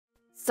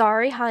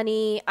Sorry,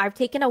 honey. I've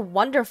taken a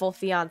wonderful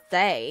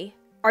fiancé.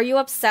 Are you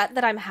upset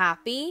that I'm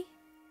happy?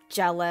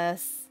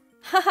 Jealous.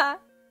 Haha.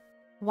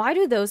 Why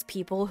do those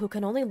people who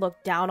can only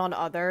look down on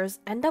others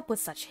end up with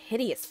such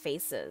hideous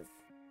faces?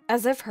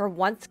 As if her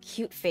once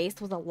cute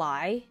face was a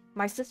lie,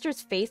 my sister's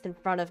face in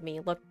front of me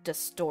looked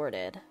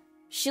distorted.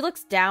 She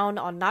looks down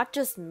on not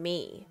just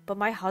me, but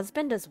my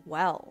husband as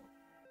well.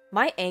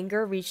 My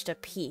anger reached a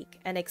peak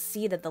and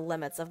exceeded the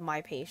limits of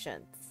my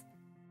patience.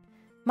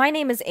 My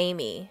name is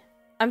Amy.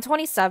 I'm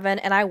 27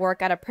 and I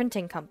work at a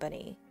printing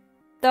company.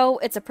 Though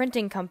it's a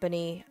printing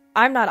company,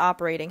 I'm not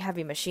operating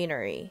heavy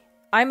machinery.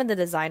 I'm in the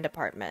design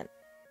department.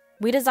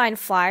 We design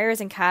flyers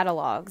and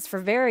catalogs for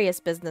various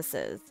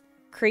businesses,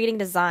 creating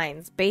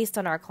designs based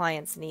on our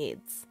clients'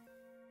 needs.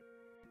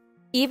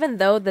 Even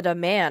though the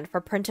demand for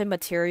printed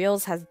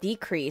materials has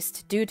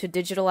decreased due to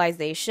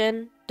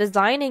digitalization,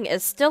 designing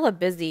is still a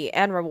busy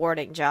and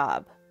rewarding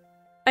job.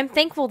 I'm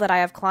thankful that I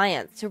have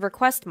clients who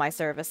request my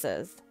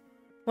services.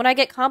 When I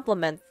get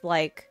compliments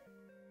like,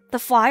 "The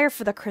flyer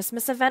for the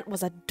Christmas event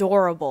was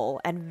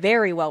adorable and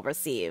very well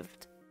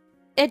received,"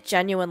 it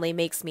genuinely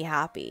makes me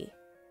happy.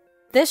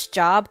 This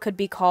job could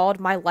be called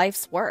my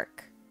life's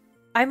work.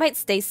 I might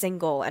stay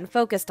single and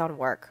focused on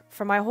work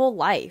for my whole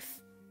life.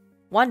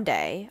 One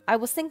day, I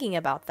was thinking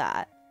about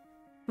that.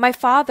 My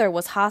father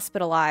was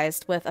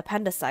hospitalized with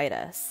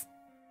appendicitis.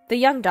 The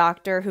young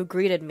doctor who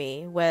greeted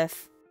me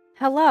with,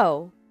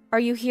 "Hello, are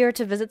you here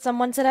to visit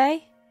someone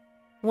today?"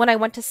 When I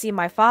went to see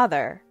my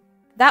father,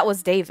 that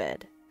was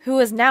David, who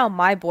is now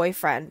my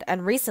boyfriend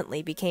and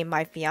recently became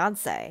my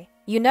fiancé.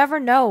 You never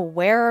know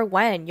where or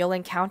when you'll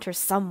encounter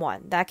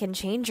someone that can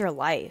change your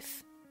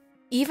life.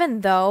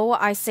 Even though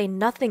I say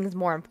nothing's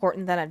more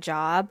important than a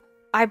job,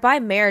 I buy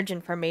marriage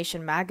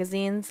information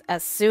magazines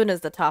as soon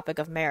as the topic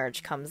of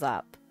marriage comes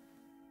up.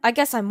 I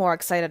guess I'm more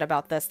excited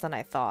about this than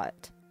I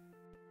thought.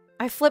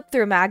 I flipped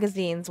through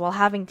magazines while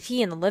having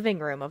tea in the living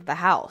room of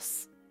the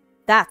house.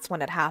 That's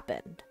when it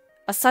happened.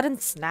 A sudden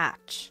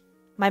snatch.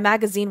 My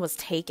magazine was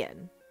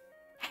taken.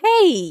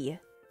 Hey!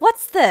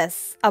 What's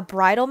this? A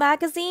bridal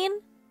magazine?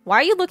 Why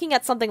are you looking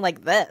at something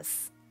like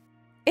this?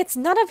 It's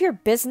none of your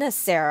business,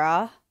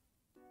 Sarah.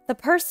 The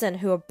person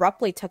who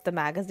abruptly took the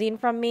magazine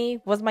from me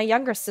was my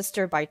younger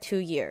sister by 2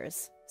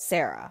 years,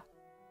 Sarah.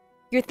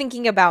 You're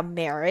thinking about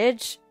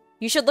marriage?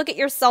 You should look at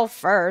yourself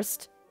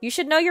first. You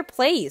should know your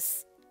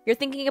place. You're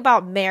thinking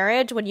about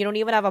marriage when you don't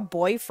even have a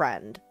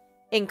boyfriend.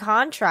 In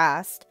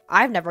contrast,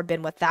 I've never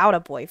been without a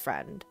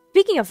boyfriend.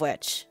 Speaking of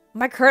which,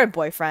 my current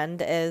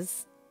boyfriend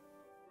is...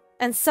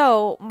 And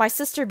so, my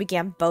sister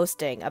began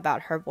boasting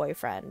about her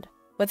boyfriend,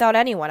 without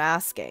anyone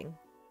asking.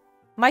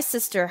 My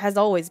sister has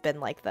always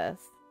been like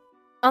this.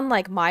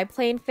 Unlike my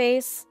plain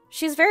face,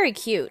 she's very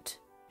cute.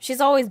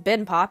 She's always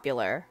been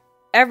popular.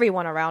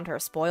 Everyone around her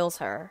spoils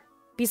her.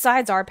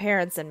 Besides our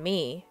parents and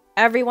me,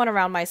 everyone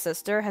around my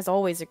sister has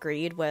always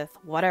agreed with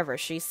whatever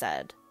she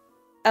said.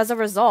 As a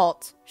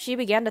result, she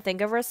began to think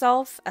of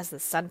herself as the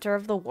center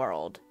of the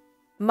world.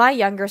 My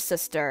younger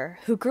sister,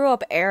 who grew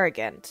up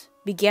arrogant,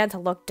 began to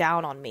look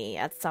down on me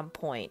at some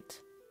point.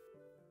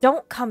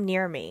 Don't come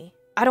near me.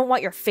 I don't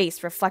want your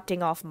face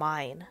reflecting off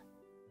mine.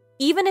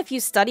 Even if you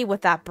study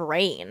with that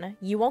brain,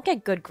 you won't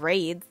get good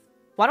grades.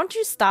 Why don't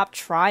you stop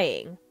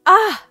trying?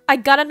 Ah, I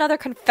got another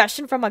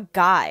confession from a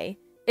guy.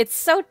 It's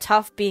so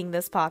tough being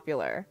this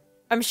popular.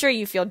 I'm sure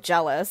you feel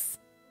jealous.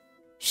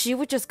 She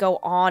would just go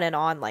on and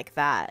on like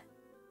that.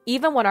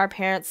 Even when our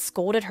parents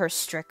scolded her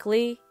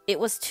strictly,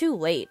 it was too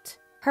late.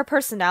 Her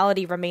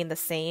personality remained the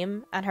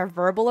same, and her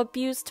verbal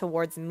abuse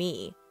towards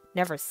me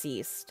never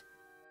ceased.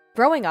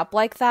 Growing up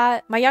like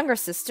that, my younger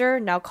sister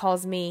now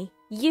calls me,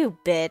 "You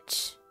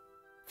bitch."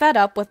 Fed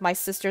up with my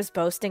sister's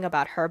boasting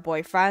about her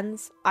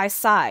boyfriends, I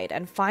sighed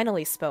and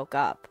finally spoke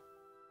up.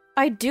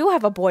 I do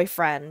have a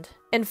boyfriend.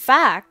 In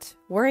fact,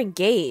 we're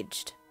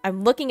engaged.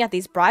 I'm looking at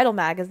these bridal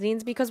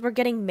magazines because we're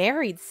getting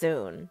married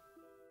soon.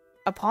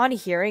 Upon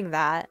hearing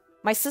that,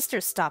 my sister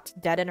stopped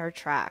dead in her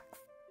tracks.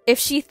 If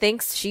she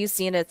thinks she's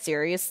seen it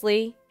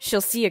seriously, she'll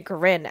see a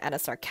grin and a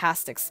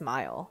sarcastic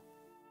smile.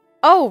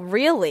 Oh,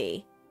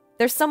 really?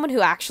 There's someone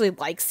who actually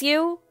likes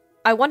you?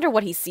 I wonder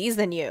what he sees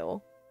in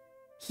you.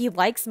 He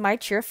likes my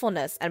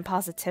cheerfulness and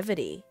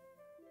positivity.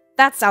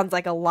 That sounds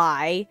like a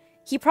lie.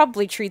 He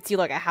probably treats you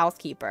like a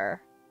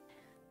housekeeper.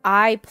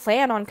 I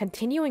plan on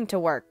continuing to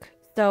work,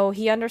 so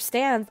he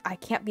understands I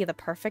can't be the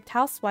perfect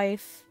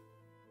housewife.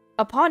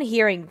 Upon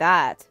hearing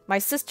that, my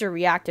sister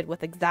reacted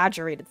with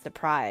exaggerated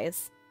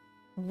surprise.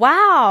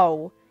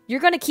 Wow! You're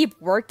gonna keep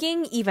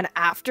working even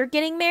after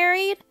getting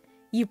married?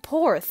 You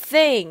poor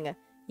thing!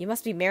 You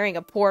must be marrying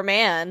a poor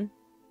man.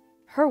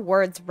 Her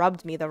words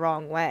rubbed me the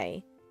wrong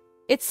way.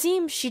 It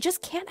seems she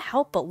just can't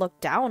help but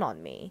look down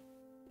on me.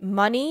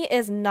 Money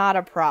is not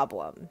a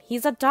problem.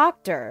 He's a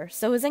doctor,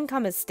 so his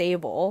income is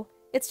stable.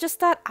 It's just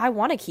that I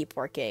want to keep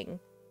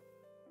working.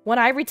 When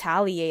I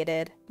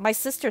retaliated, my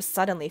sister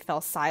suddenly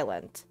fell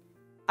silent.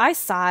 I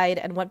sighed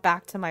and went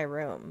back to my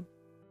room.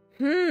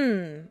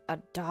 A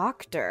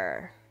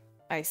doctor.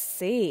 I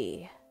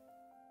see.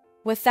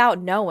 Without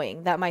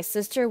knowing that my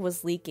sister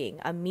was leaking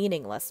a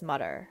meaningless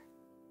mutter.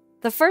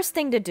 The first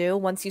thing to do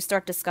once you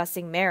start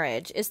discussing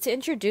marriage is to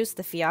introduce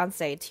the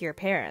fiancé to your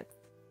parents.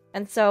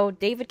 And so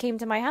David came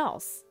to my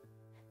house.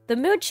 The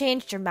mood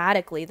changed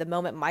dramatically the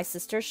moment my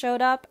sister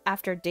showed up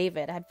after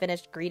David had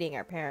finished greeting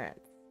our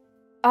parents.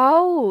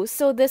 Oh,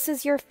 so this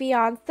is your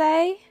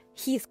fiancé?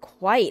 He's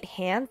quite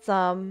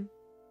handsome.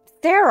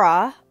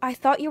 Sarah, I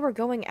thought you were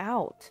going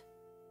out.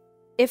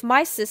 If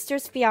my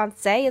sister's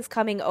fiancé is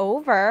coming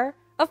over,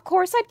 of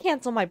course I'd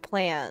cancel my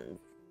plans.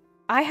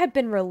 I had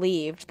been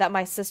relieved that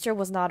my sister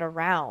was not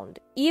around,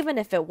 even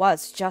if it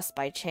was just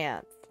by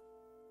chance.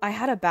 I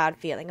had a bad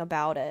feeling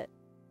about it.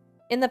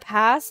 In the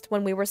past,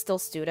 when we were still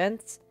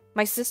students,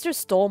 my sister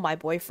stole my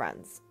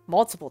boyfriends,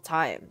 multiple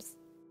times.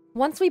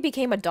 Once we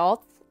became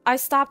adults, I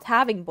stopped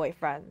having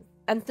boyfriends,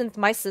 and since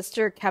my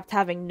sister kept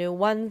having new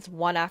ones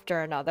one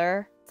after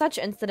another, such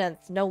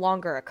incidents no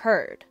longer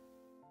occurred.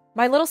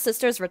 My little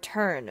sister's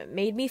return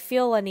made me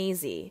feel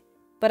uneasy,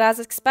 but as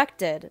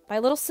expected, my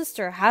little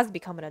sister has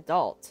become an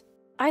adult.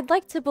 I'd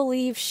like to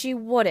believe she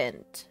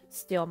wouldn't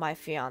steal my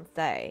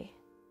fiancé.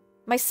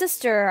 My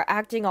sister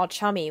acting all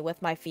chummy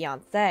with my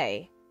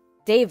fiancé.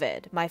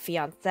 David, my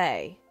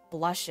fiancé,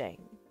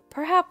 blushing.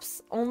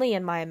 Perhaps only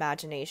in my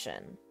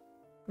imagination.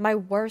 My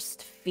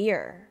worst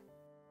fear.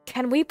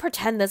 Can we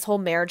pretend this whole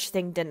marriage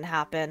thing didn't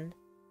happen?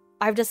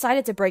 I've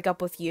decided to break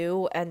up with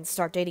you and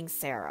start dating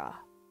Sarah.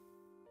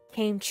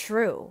 Came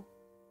true.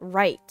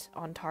 Right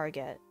on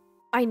target.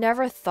 I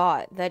never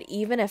thought that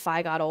even if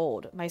I got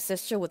old, my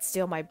sister would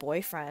steal my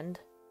boyfriend.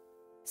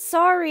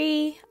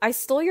 Sorry, I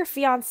stole your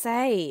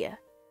fiancé.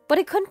 But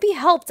it couldn't be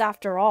helped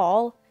after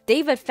all.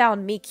 David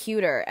found me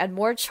cuter and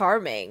more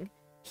charming.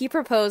 He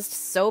proposed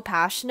so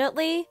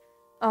passionately.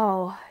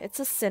 Oh, it's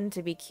a sin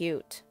to be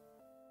cute.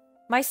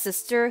 My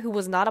sister, who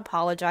was not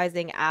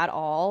apologizing at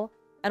all,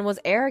 and was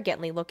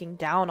arrogantly looking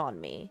down on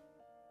me.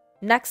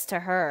 Next to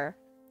her,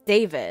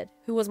 David,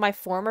 who was my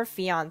former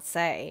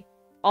fiancé,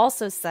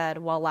 also said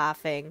while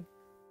laughing,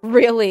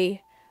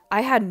 "Really?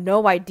 I had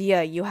no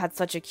idea you had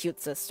such a cute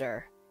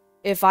sister.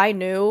 If I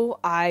knew,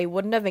 I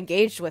wouldn't have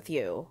engaged with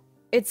you.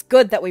 It's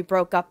good that we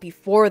broke up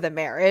before the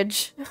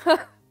marriage."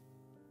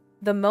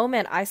 The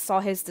moment I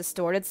saw his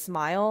distorted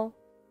smile,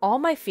 all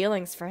my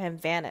feelings for him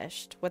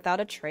vanished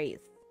without a trace.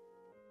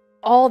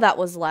 All that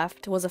was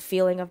left was a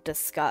feeling of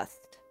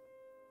disgust.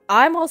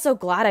 I'm also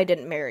glad I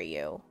didn't marry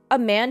you. A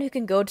man who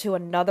can go to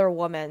another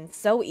woman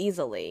so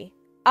easily.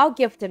 I'll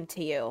gift him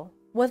to you,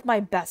 with my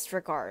best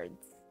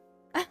regards.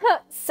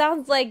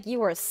 Sounds like you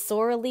were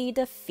sorely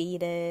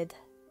defeated.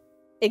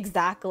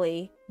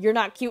 Exactly. You're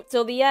not cute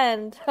till the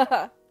end.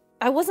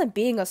 I wasn't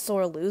being a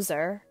sore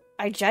loser.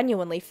 I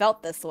genuinely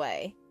felt this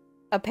way.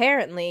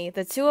 Apparently,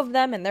 the two of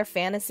them in their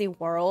fantasy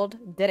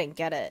world didn't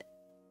get it.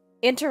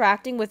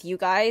 Interacting with you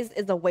guys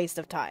is a waste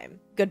of time.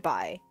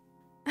 Goodbye.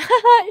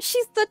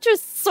 She's such a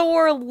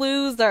sore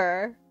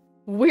loser.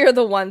 We're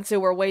the ones who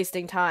were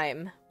wasting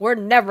time. We're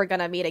never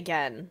gonna meet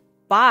again.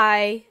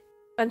 Bye.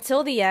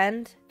 Until the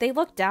end, they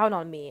looked down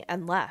on me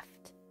and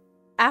left.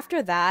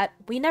 After that,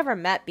 we never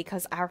met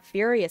because our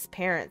furious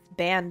parents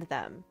banned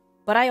them.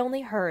 But I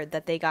only heard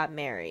that they got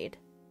married.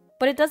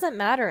 But it doesn't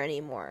matter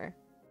anymore.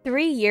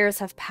 3 years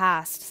have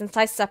passed since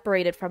I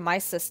separated from my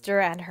sister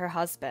and her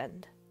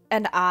husband.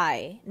 And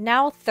I,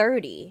 now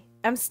 30,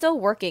 am still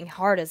working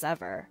hard as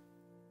ever.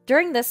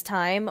 During this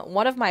time,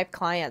 one of my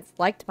clients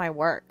liked my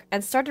work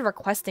and started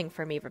requesting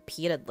for me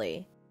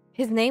repeatedly.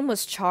 His name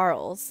was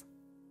Charles.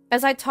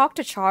 As I talked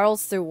to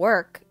Charles through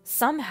work,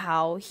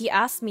 somehow he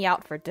asked me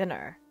out for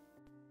dinner.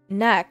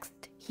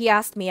 Next, he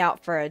asked me out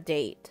for a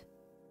date.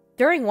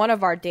 During one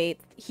of our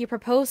dates, he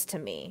proposed to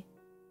me.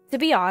 To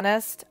be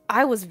honest,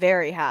 I was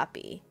very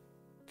happy.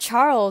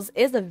 Charles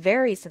is a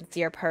very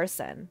sincere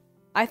person.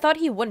 I thought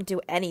he wouldn't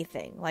do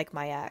anything like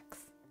my ex.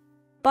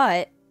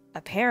 But,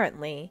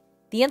 apparently,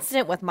 the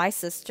incident with my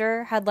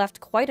sister had left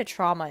quite a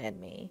trauma in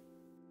me.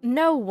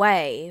 No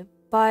way,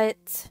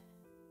 but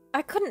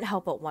I couldn't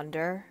help but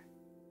wonder.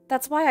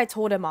 That's why I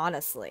told him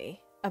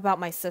honestly, about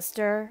my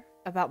sister,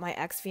 about my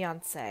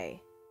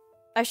ex-fiancé.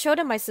 I showed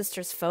him my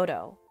sister's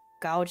photo,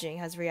 gouging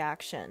his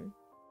reaction.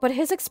 But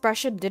his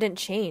expression didn't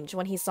change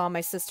when he saw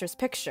my sister's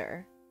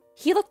picture.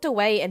 He looked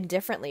away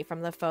indifferently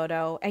from the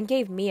photo and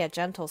gave me a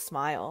gentle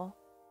smile.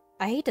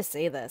 I hate to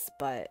say this,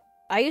 but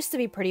I used to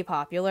be pretty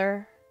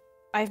popular.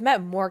 I've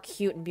met more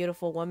cute and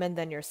beautiful women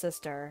than your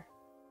sister.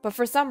 But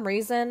for some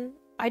reason,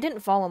 I didn't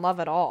fall in love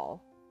at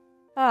all.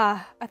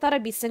 I thought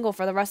I'd be single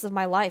for the rest of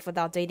my life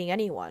without dating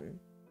anyone.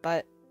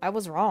 But I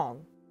was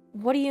wrong.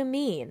 What do you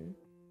mean?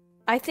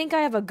 I think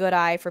I have a good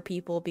eye for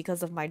people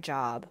because of my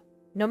job.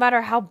 No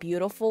matter how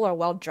beautiful or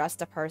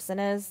well-dressed a person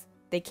is,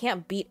 they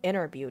can't beat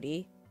inner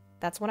beauty.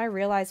 That's when I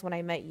realized when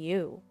I met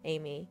you,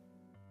 Amy.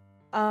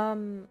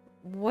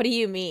 What do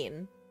you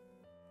mean?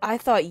 I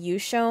thought you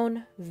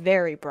shone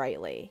very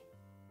brightly.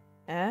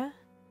 Eh?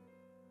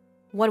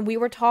 When we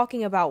were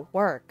talking about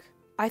work,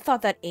 I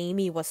thought that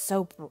Amy was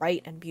so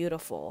bright and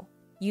beautiful.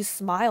 You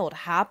smiled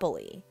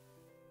happily.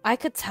 I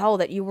could tell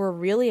that you were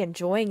really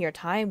enjoying your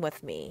time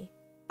with me.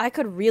 I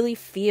could really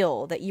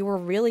feel that you were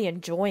really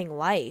enjoying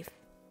life.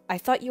 I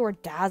thought you were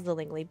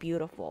dazzlingly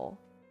beautiful.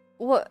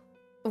 What?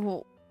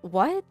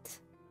 What?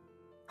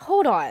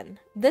 Hold on.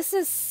 This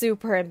is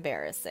super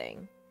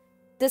embarrassing.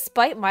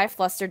 Despite my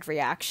flustered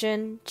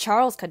reaction,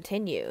 Charles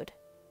continued.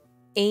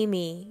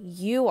 Amy,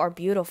 you are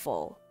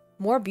beautiful.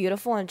 More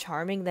beautiful and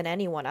charming than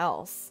anyone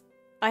else.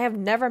 I have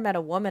never met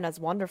a woman as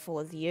wonderful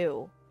as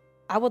you.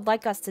 I would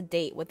like us to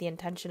date with the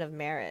intention of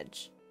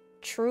marriage.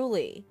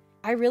 Truly,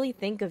 I really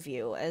think of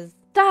you as—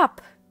 Stop!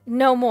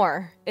 No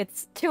more.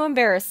 It's too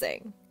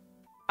embarrassing.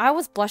 I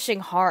was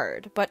blushing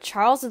hard, but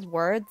Charles's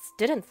words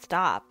didn't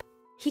stop.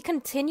 He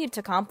continued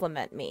to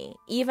compliment me,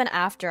 even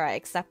after I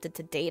accepted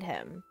to date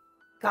him.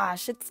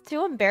 Gosh, it's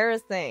too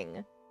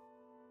embarrassing.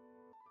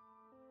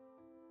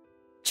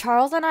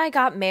 Charles and I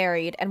got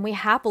married, and we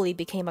happily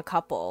became a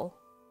couple.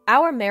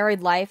 Our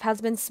married life has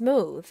been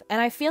smooth,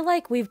 and I feel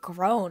like we've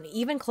grown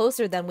even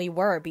closer than we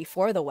were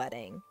before the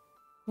wedding.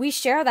 We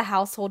share the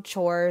household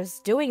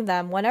chores, doing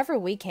them whenever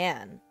we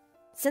can.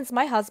 Since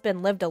my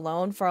husband lived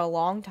alone for a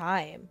long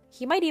time,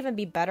 he might even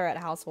be better at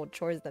household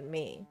chores than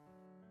me.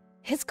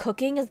 His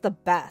cooking is the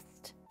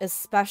best,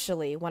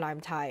 especially when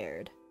I'm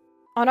tired.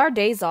 On our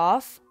days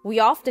off, we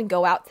often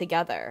go out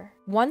together.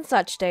 One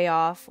such day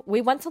off,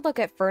 we went to look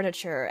at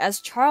furniture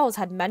as Charles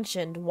had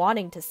mentioned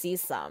wanting to see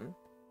some.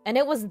 And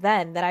it was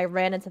then that I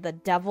ran into the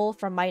devil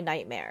from my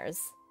nightmares.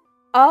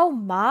 Oh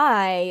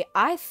my,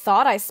 I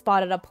thought I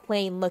spotted a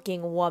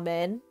plain-looking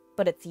woman,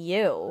 but it's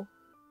you.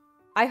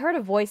 I heard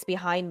a voice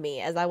behind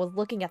me as I was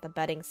looking at the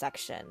bedding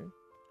section.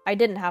 I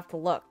didn't have to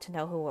look to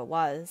know who it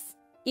was.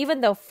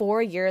 Even though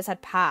 4 years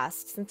had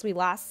passed since we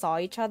last saw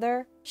each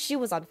other, she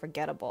was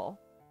unforgettable.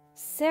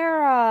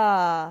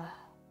 Sarah!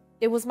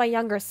 It was my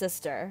younger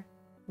sister.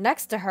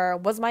 Next to her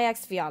was my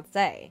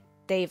ex-fiancé,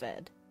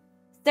 David.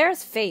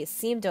 Sarah's face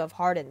seemed to have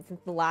hardened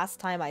since the last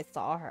time I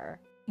saw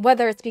her.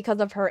 Whether it's because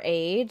of her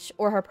age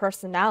or her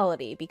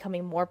personality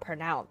becoming more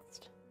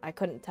pronounced, I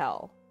couldn't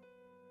tell.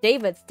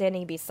 David,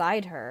 standing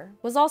beside her,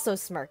 was also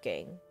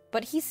smirking,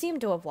 but he seemed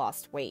to have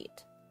lost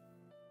weight.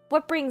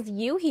 What brings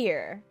you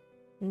here?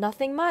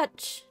 Nothing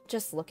much,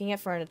 just looking at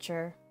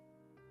furniture.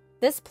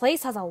 This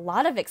place has a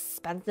lot of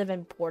expensive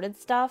imported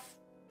stuff.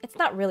 It's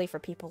not really for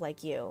people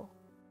like you.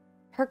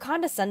 Her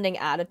condescending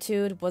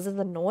attitude was as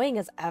annoying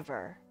as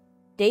ever.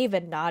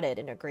 David nodded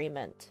in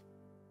agreement.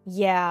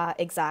 Yeah,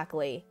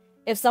 exactly.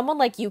 If someone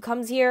like you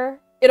comes here,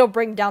 it'll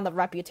bring down the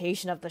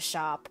reputation of the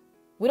shop.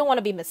 We don't want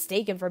to be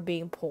mistaken for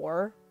being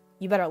poor.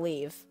 You better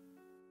leave.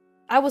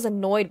 I was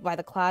annoyed by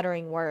the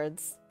clattering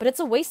words, but it's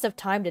a waste of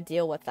time to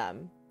deal with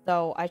them,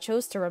 so I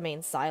chose to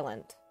remain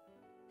silent.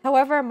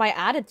 However, my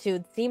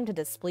attitude seemed to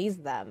displease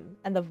them,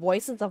 and the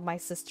voices of my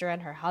sister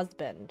and her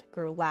husband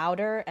grew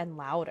louder and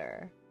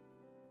louder.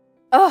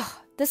 Ugh,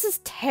 this is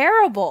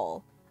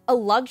terrible! A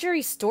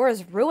luxury store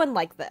is ruined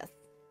like this.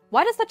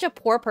 Why does such a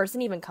poor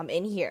person even come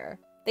in here?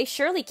 They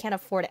surely can't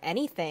afford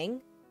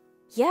anything.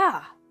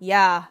 Yeah,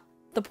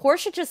 the poor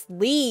should just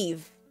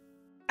leave.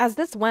 As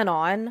this went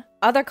on,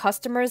 other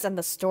customers and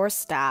the store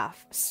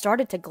staff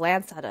started to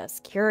glance at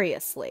us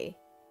curiously.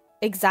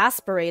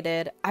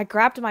 Exasperated, I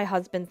grabbed my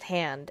husband's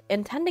hand,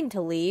 intending to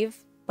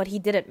leave, but he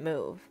didn't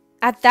move.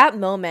 At that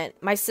moment,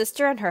 my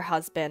sister and her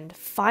husband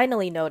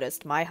finally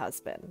noticed my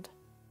husband.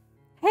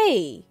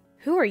 Hey,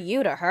 who are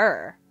you to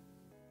her?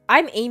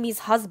 I'm Amy's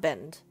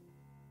husband.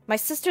 My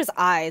sister's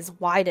eyes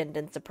widened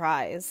in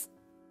surprise.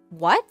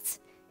 What?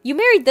 You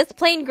married this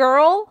plain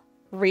girl?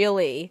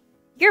 Really?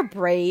 You're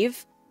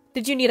brave.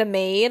 Did you need a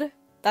maid?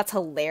 That's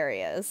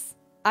hilarious.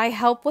 I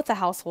help with the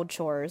household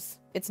chores.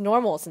 It's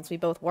normal since we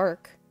both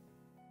work.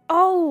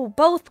 Oh,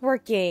 both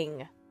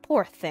working.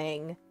 Poor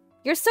thing.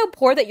 You're so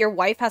poor that your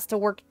wife has to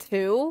work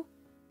too?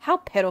 How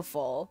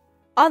pitiful.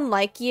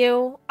 Unlike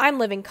you, I'm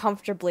living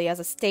comfortably as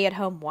a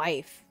stay-at-home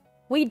wife.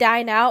 We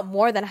dine out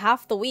more than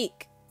half the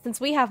week. Since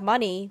we have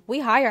money, we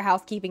hire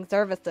housekeeping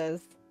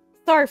services.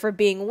 Sorry for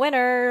being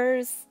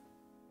winners.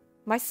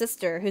 My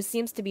sister, who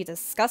seems to be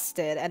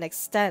disgusted and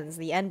extends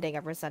the ending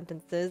of her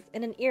sentences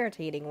in an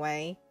irritating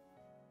way.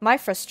 My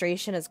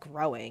frustration is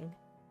growing.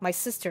 My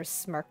sister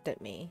smirked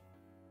at me.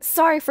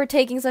 Sorry for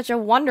taking such a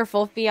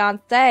wonderful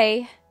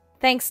fiancé.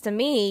 Thanks to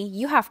me,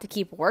 you have to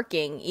keep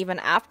working even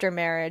after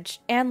marriage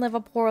and live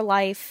a poor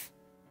life.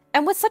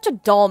 And with such a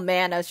dull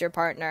man as your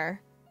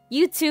partner,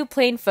 you two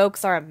plain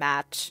folks are a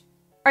match.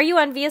 Are you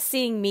envious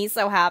seeing me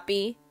so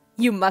happy?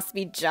 You must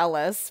be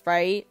jealous,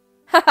 right?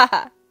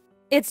 Haha.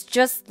 It's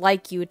just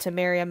like you to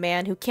marry a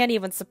man who can't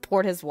even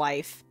support his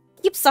wife.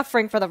 Keep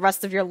suffering for the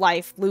rest of your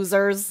life,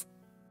 losers.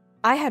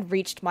 I had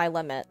reached my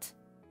limit.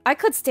 I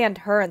could stand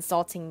her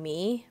insulting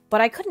me, but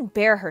I couldn't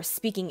bear her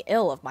speaking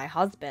ill of my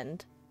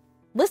husband.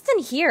 Listen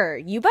here,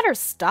 you better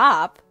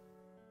stop.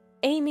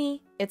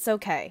 Amy, it's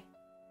okay.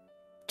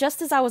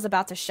 Just as I was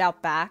about to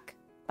shout back,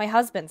 my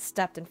husband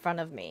stepped in front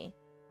of me.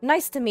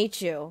 Nice to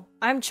meet you.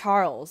 I'm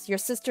Charles, your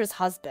sister's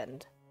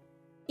husband.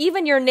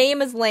 Even your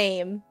name is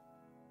lame.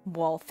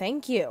 Well,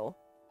 thank you.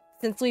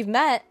 Since we've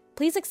met,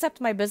 please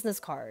accept my business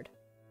card.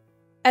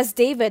 As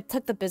David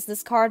took the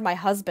business card my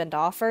husband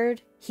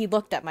offered, he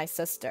looked at my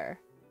sister.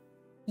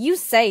 You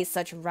say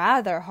such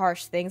rather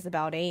harsh things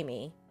about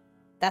Amy.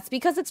 That's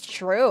because it's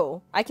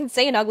true. I can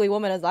say an ugly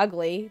woman is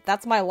ugly.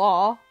 That's my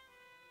law.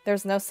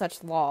 There's no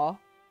such law.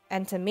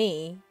 And to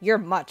me, you're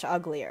much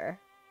uglier.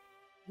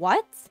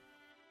 What?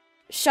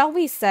 Shall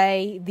we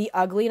say the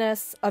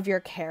ugliness of your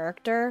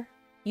character?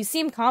 You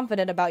seem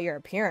confident about your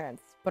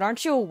appearance, but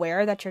aren't you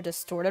aware that your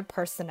distorted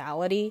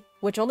personality,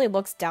 which only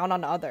looks down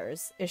on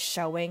others, is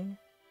showing?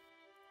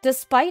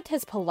 Despite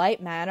his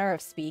polite manner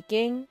of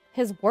speaking,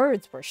 his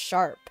words were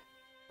sharp.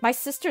 My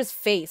sister's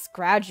face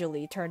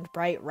gradually turned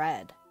bright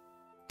red.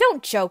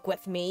 Don't joke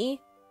with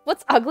me!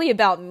 What's ugly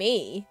about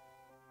me?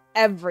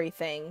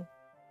 Everything.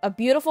 A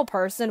beautiful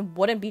person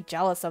wouldn't be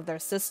jealous of their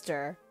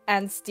sister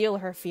and steal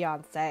her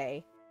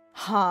fiancé.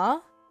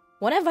 Huh?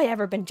 When have I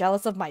ever been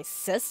jealous of my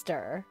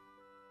sister?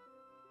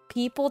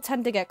 People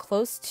tend to get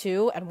close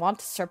to and want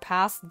to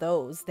surpass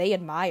those they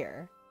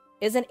admire.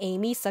 Isn't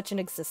Amy such an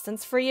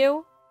existence for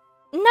you?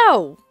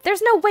 No,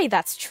 there's no way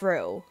that's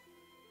true.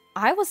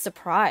 I was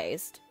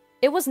surprised.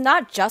 It was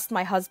not just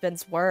my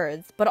husband's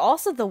words, but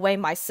also the way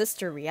my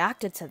sister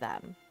reacted to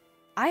them.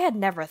 I had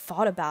never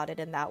thought about it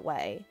in that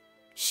way.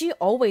 She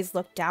always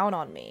looked down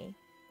on me.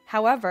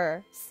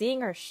 However,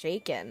 seeing her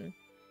shaken,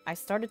 I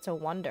started to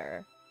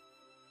wonder.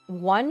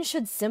 One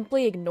should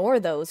simply ignore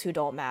those who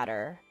don't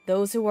matter,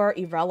 those who are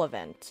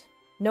irrelevant.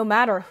 No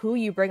matter who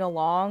you bring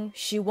along,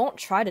 she won't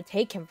try to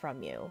take him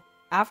from you.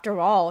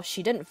 After all,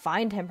 she didn't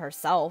find him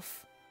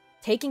herself.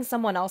 Taking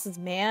someone else's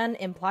man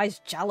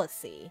implies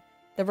jealousy,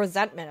 the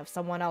resentment of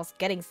someone else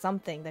getting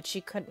something that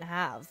she couldn't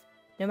have,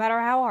 no matter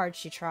how hard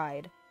she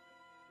tried.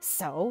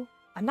 So,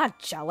 I'm not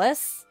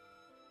jealous?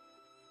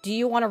 Do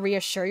you want to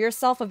reassure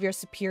yourself of your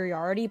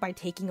superiority by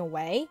taking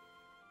away?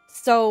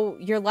 So,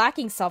 you're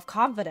lacking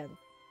self-confidence.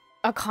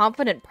 A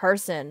confident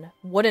person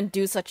wouldn't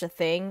do such a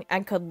thing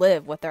and could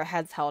live with their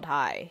heads held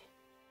high.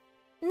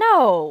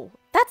 No,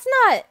 that's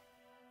not...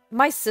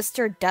 My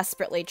sister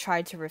desperately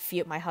tried to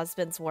refute my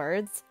husband's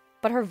words,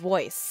 but her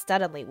voice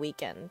steadily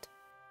weakened.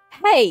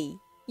 Hey,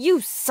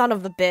 you son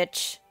of a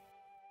bitch!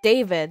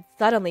 David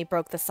suddenly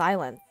broke the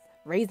silence,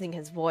 raising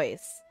his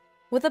voice.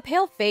 With a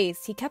pale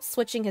face, he kept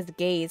switching his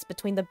gaze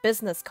between the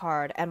business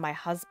card and my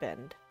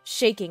husband,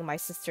 shaking my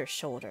sister's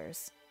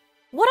shoulders.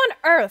 What on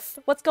earth?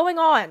 What's going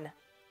on?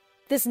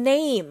 This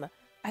name!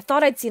 I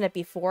thought I'd seen it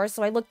before,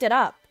 so I looked it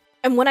up.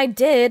 And when I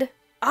did...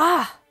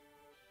 Huh?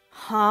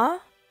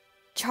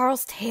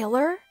 Charles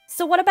Taylor?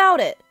 So what about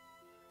it?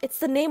 It's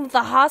the name of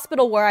the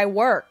hospital where I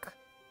work.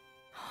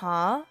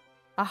 Huh?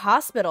 A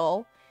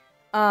hospital?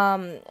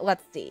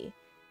 Let's see.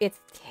 It's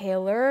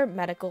Taylor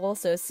Medical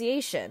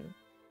Association.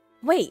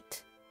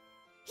 Wait.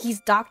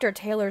 He's Dr.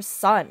 Taylor's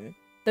son,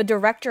 the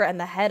director and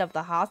the head of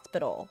the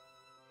hospital.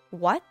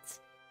 What?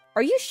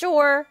 Are you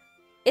sure?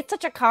 It's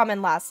such a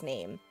common last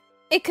name.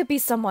 It could be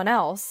someone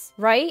else,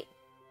 right?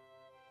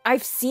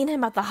 I've seen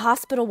him at the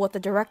hospital with the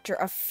director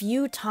a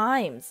few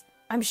times.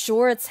 I'm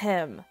sure it's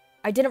him.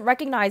 I didn't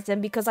recognize him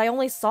because I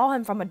only saw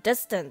him from a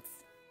distance.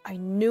 I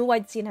knew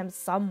I'd seen him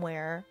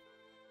somewhere.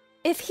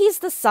 If he's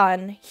the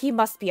son, he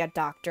must be a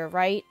doctor,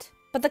 right?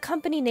 But the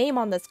company name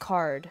on this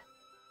card.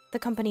 The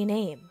company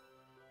name.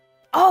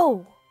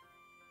 Oh!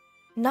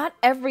 Not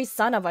every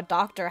son of a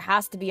doctor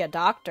has to be a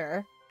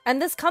doctor.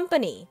 And this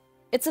company.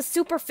 It's a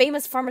super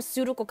famous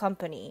pharmaceutical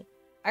company.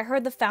 I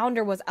heard the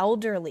founder was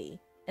elderly,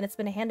 and it's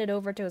been handed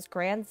over to his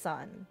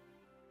grandson.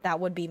 That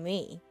would be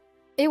me.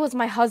 It was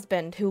my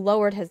husband who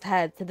lowered his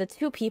head to the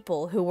two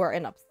people who were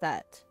in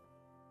upset.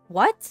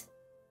 What?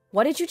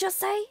 What did you just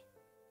say?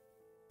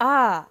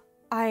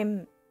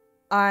 I'm...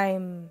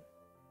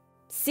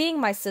 Seeing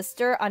my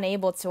sister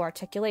unable to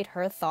articulate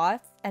her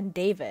thoughts and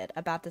David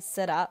about to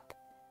sit up,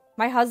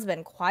 my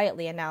husband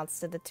quietly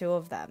announced to the two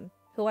of them,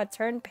 who had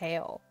turned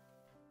pale.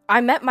 I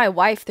met my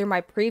wife through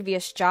my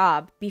previous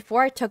job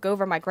before I took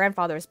over my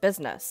grandfather's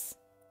business.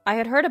 I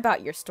had heard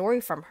about your story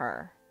from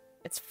her.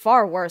 It's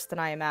far worse than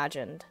I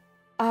imagined.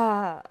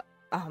 My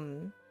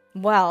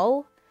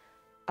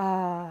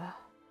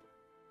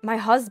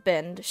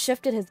husband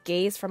shifted his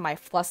gaze from my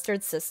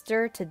flustered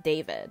sister to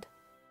David.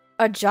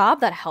 A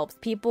job that helps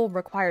people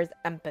requires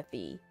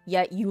empathy,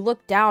 yet you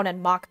look down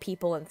and mock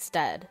people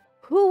instead.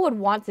 Who would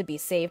want to be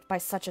saved by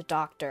such a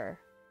doctor?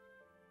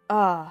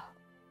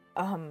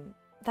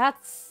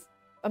 That's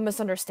a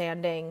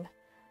misunderstanding.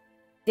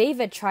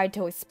 David tried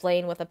to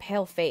explain with a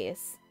pale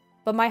face,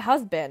 but my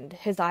husband,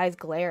 his eyes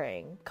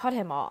glaring, cut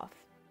him off.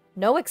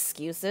 No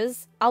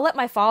excuses. I'll let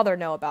my father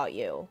know about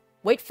you.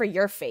 Wait for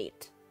your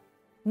fate.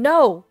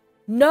 No!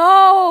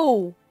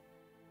 No!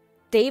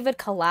 David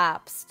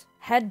collapsed,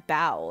 head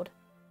bowed.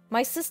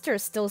 My sister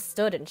still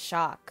stood in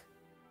shock.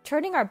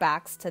 Turning our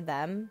backs to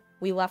them,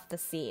 we left the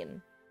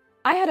scene.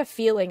 I had a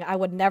feeling I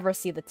would never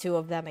see the two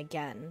of them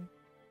again.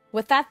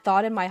 With that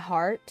thought in my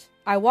heart,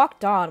 I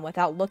walked on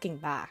without looking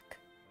back.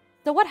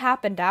 So what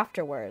happened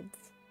afterwards?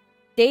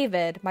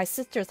 David, my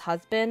sister's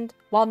husband,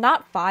 while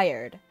not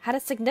fired, had a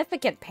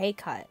significant pay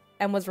cut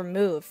and was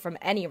removed from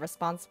any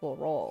responsible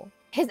role.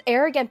 His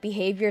arrogant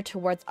behavior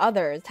towards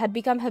others had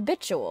become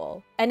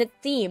habitual, and it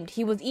seemed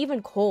he was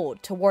even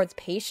cold towards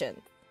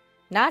patients.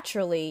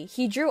 Naturally,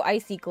 he drew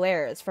icy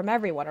glares from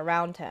everyone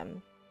around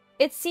him.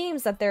 It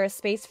seems that there is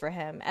space for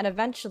him, and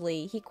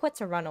eventually he quit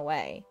to run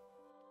away.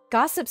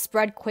 Gossip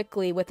spread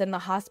quickly within the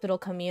hospital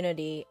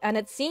community, and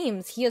it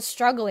seems he is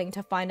struggling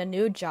to find a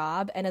new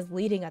job and is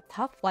leading a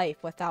tough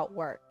life without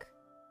work.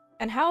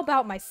 And how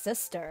about my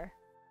sister?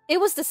 It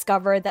was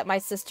discovered that my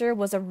sister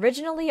was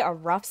originally a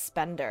rough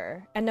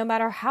spender, and no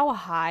matter how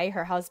high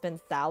her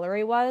husband's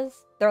salary was,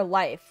 their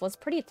life was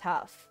pretty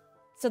tough.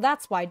 So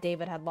that's why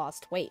David had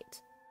lost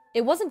weight.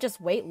 It wasn't just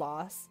weight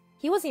loss,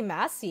 he was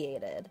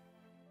emaciated.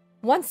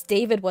 Once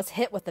David was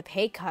hit with a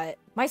pay cut,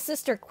 my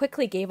sister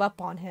quickly gave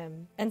up on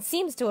him, and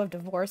seems to have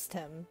divorced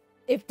him.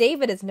 If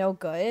David is no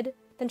good,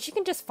 then she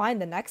can just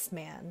find the next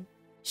man.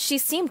 She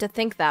seemed to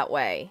think that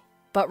way,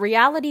 but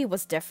reality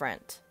was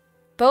different.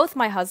 Both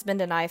my husband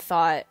and I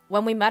thought,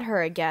 when we met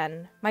her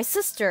again, my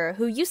sister,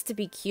 who used to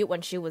be cute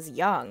when she was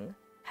young,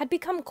 had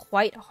become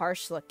quite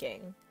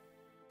harsh-looking.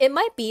 It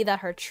might be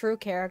that her true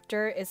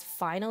character is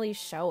finally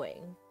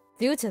showing.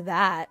 Due to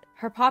that,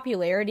 her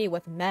popularity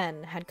with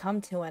men had come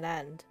to an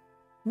end.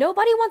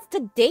 Nobody wants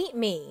to date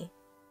me!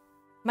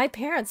 My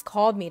parents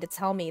called me to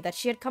tell me that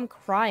she had come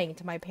crying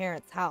to my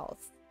parents'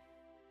 house.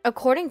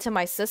 According to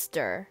my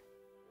sister,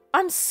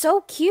 I'm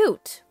so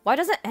cute! Why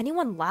doesn't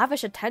anyone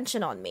lavish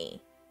attention on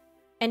me?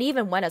 And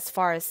even went as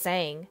far as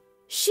saying,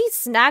 she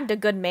snagged a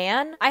good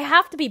man, I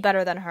have to be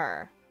better than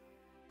her.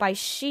 By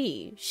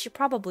she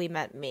probably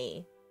meant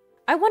me.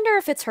 I wonder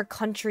if it's her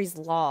country's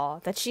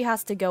law that she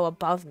has to go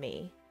above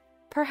me.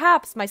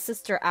 Perhaps my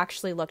sister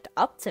actually looked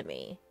up to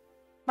me.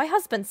 My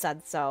husband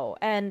said so,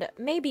 and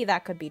maybe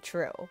that could be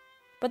true.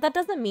 But that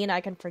doesn't mean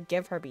I can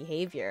forgive her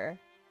behavior.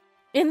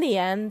 In the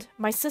end,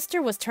 my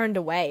sister was turned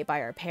away by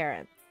her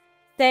parents,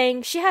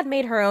 saying she had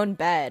made her own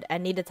bed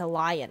and needed to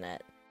lie in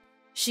it.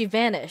 She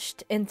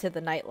vanished into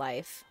the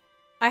nightlife.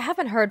 I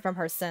haven't heard from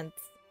her since.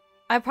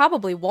 I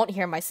probably won't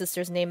hear my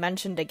sister's name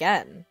mentioned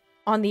again.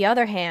 On the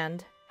other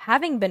hand,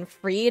 having been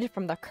freed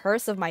from the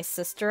curse of my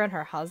sister and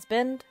her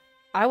husband,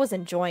 I was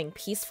enjoying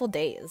peaceful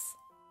days.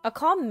 A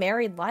calm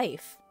married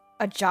life.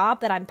 A job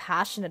that I'm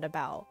passionate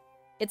about.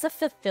 It's a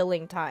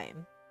fulfilling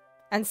time.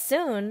 And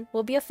soon,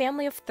 we'll be a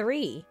family of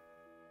 3.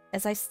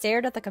 As I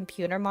stared at the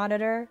computer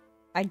monitor,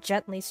 I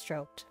gently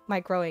stroked my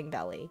growing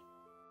belly.